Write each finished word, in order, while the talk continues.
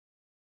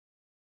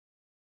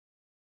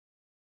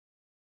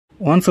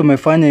once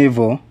umefanya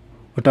hivyo,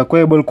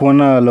 utakuwa able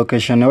kuona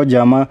location ya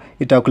jamaa,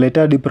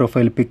 itakuletea hadi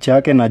profile picture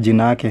yake na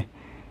jina yake.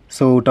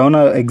 So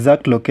utaona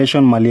exact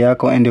location mali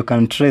yako and you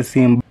can trace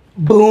him.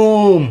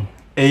 Boom!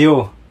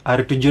 Eyo,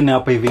 aritujune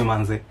hapa hivi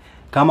manze.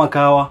 Kama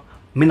kawa,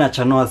 mimi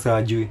nachanoa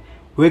sawajui.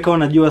 Wewe kama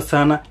unajua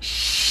sana,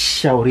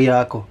 shauri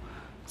yako.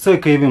 So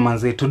iko hivi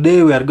manze,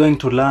 today we are going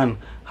to learn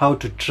how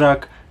to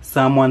track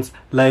someone's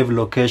live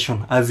location,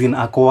 as in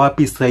ako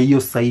wapi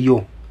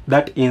sahiyo.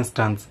 That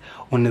instance,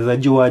 unaweza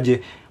jua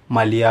aje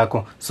mali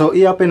yako. So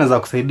hii hapa inaweza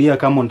kusaidia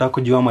kama unataka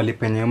kujua mali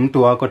penye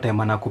mtu wako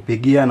time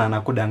anakupigia na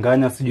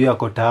anakudanganya sijui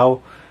yako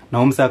tao na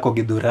umse ako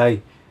Githurai.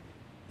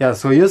 Yeah,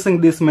 so using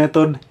this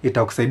method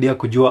itakusaidia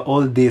kujua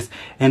all this,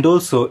 and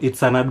also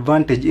it's an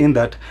advantage in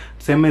that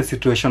same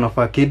situation of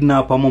a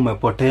kidnap ama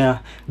umepotea,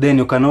 then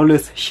you can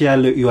always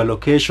share your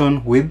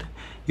location with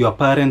your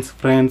parents,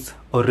 friends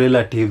or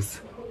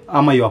relatives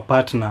ama your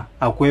partner,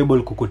 ako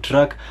able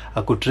kukutrack,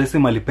 akutrace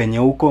mali penye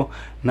uko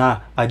na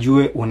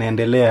ajue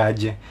unaendelea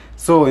aje.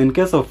 So in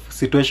case of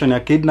situation ya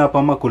kidnap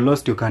ama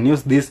kulost, you can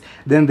use this.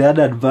 Then the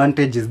other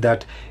advantage is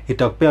that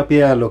itakupea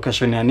pia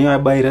location ya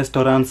nearby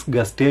restaurants,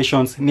 gas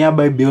stations,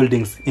 nearby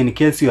buildings in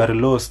case you are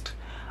lost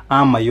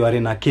ama you are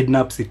in a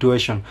kidnap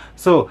situation.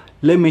 So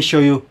let me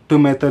show you two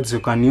methods you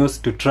can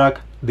use to track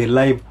the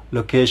live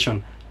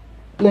location.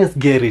 Let's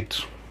get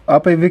it.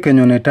 Hapa hivi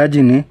kenye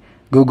unahitaji ni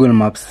Google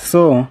Maps.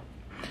 So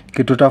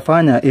kitu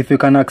utafanya, if you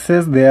can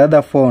access the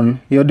other phone,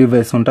 your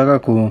device unataka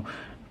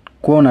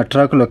kuwa una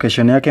track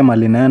location yake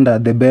mali naenda,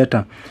 the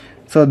better.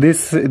 So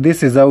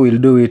this is how we'll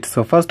do it.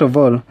 So first of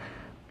all,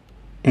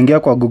 ingia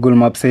kwa Google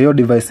Maps hiyo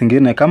device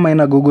ingine. Kama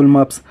ina Google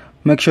Maps,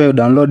 make sure you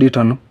download it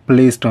on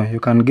Play Store. You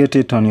can get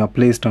it on your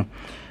Play Store.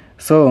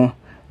 So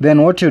then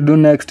what you do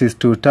next is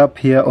to tap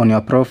here on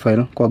your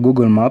profile kwa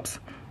Google Maps.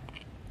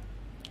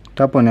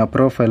 Tap on your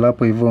profile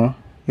hapo hivyo.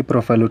 Hii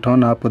profile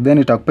utaona hapo, then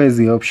itakupea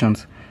hizi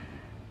options.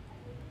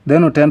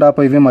 Then utaenda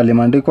hapo hivi mali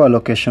imeandikwa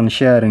location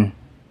sharing.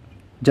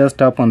 Just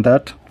tap on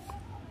that.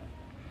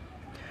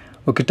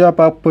 Ukitap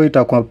hapo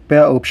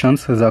itakupea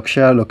options za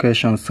kushare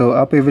location. So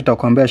hapo hivi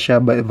itakwambia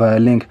share via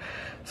link.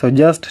 So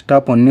just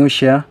tap on new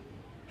share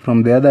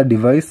from the other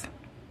device.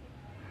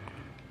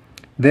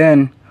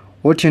 Then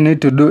what you need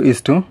to do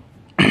is to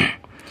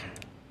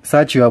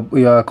search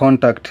your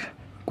contact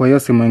kwa hiyo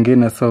simu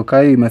nyingine. So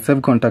kai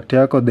imesave contact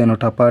yako, then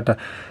utapata.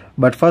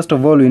 But first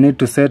of all, you need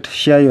to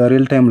share your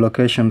real-time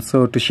location.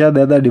 So to share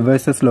the other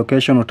devices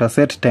location,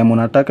 utaset time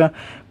unataka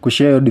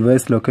kushare your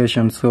device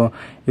location. So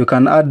you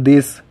can add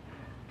this.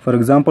 For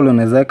example,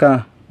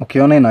 unaweza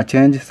ukiona ina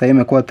change, sasa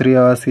imekuwa 3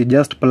 hours, you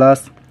just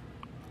plus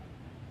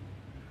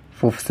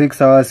for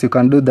 6 hours, you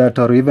can do that,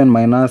 or even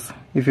minus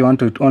if you want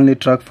to only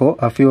track for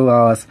a few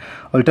hours.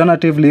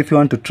 Alternatively, if you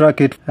want to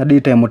track it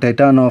hadi time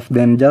turn off,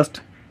 then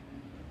just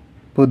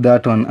put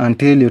that on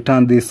until you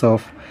turn this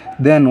off.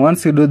 Then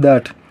once you do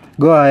that,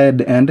 go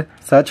ahead and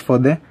search for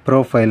the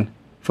profile,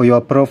 for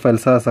your profile.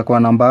 Sasa kwa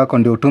namba yako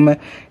ndio utume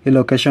hii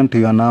location to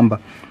your number.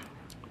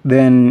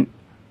 Then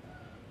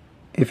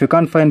if you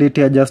can't find it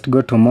here, just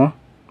go to more,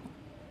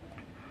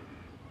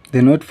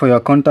 then wait for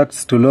your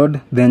contacts to load,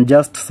 then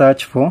just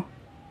search for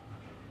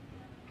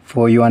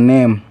your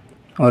name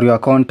or your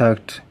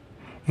contact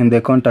in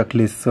the contact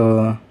list.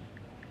 So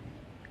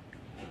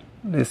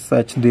let's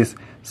search this.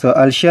 So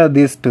I'll share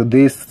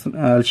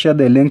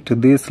the link to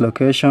this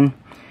location.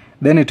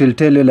 Then it will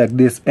tell you like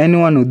this: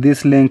 anyone with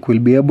this link will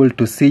be able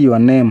to see your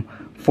name,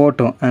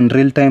 photo and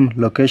real-time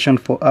location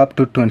for up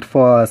to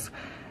 24 hours.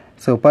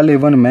 So pale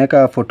hivyo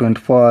nimeweka for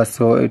 24 hours,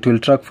 so it will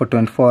track for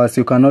 24 hours.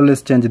 You can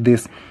always change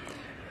this.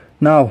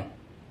 Now,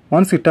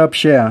 once you tap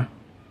share,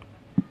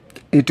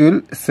 it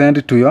will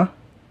send to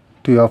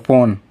your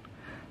phone.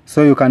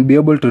 So you can be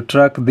able to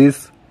track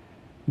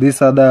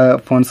this other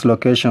phone's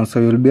location. So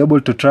you'll be able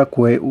to track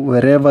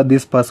wherever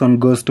this person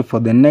goes to for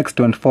the next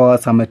 24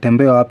 hours.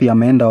 Ametembea wapi,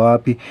 ameenda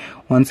wapi,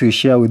 once you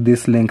share with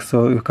this link.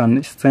 So you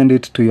can send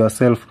it to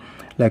yourself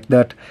like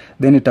that.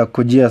 Then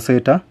itakujia,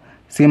 so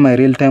see my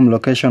real-time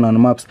location on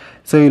maps.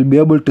 So you'll be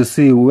able to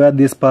see where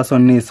this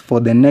person is for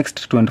the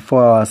next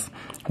 24 hours.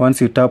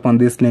 Once you tap on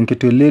this link,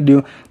 it will lead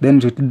you,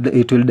 then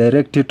it will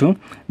direct you to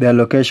their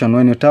location.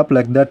 When you tap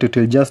like that, it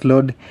will just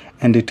load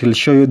and it will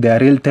show you their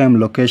real-time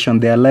location,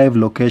 their live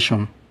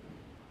location.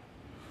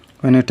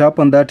 When you tap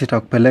on that,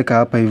 itakupeleka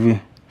hapa hivi.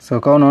 So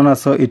kama unaona,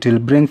 so it will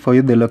bring for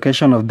you the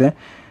location of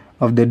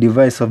the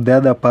device of the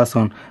other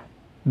person.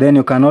 Then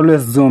you can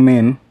always zoom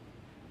in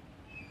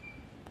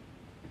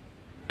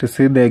to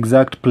see the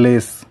exact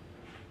place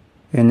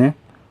yenye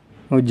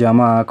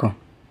ujamaa ako.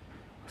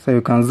 So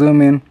you can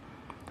zoom in,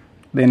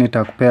 then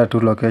itakupea to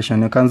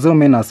location. You can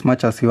zoom in as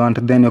much as you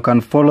want, then you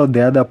can follow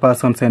the other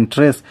persons and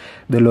trace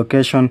the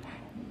location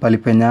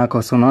palipenye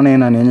yako. So unaona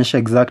inanionyesha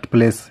exact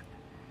place.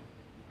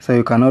 So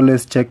you can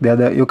always check the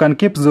other. You can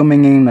keep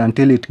zooming in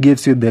until it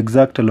gives you the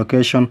exact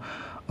location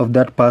of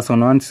that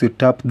person. Once you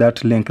tap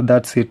that link,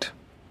 that's it.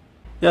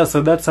 Yeah,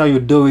 so that's how you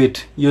do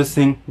it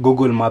using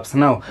Google Maps.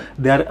 Now,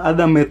 there are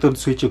other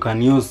methods which you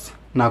can use.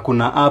 Na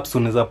kuna apps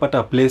unaweza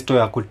pata Play Store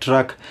ya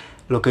kutrack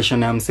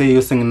location ya msee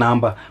using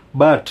number.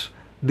 But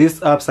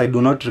These apps I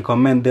do not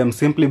recommend them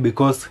simply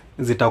because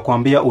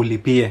zitakwambia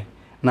ulipie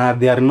na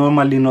they are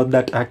normally not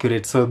that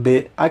accurate. So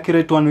the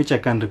accurate one which I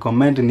can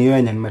recommend ni hiyo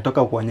yenye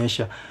nimetoka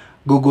kuonyesha,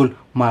 Google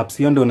Maps.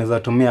 Hiyo ndio unaweza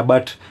tumia,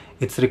 but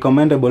it's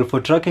recommendable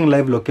for tracking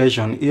live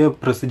location. Hiyo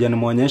procedure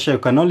nimeonyesha, you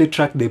can only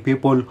track the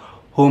people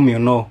whom you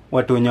know,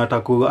 watu wenye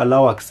wataku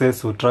allow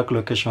access to track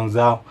locations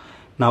zao.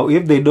 Now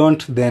if they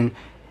don't, then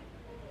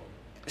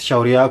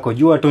shauri yako,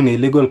 jua tu ni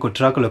illegal ku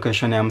track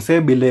location ya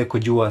msee bila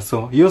kujua.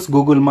 So use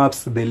Google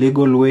Maps the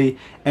legal way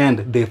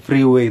and the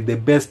free way, the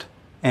best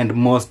and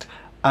most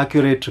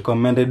accurate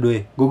recommended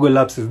way. Google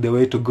Apps is the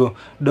way to go.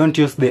 Don't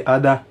use the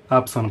other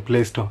apps on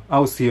Play Store.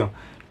 Au sio?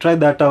 Try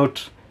that out,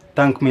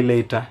 thank me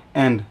later,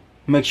 and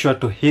make sure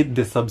to hit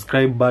the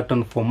subscribe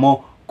button for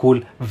more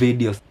cool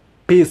videos.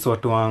 Peace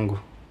watu wangu.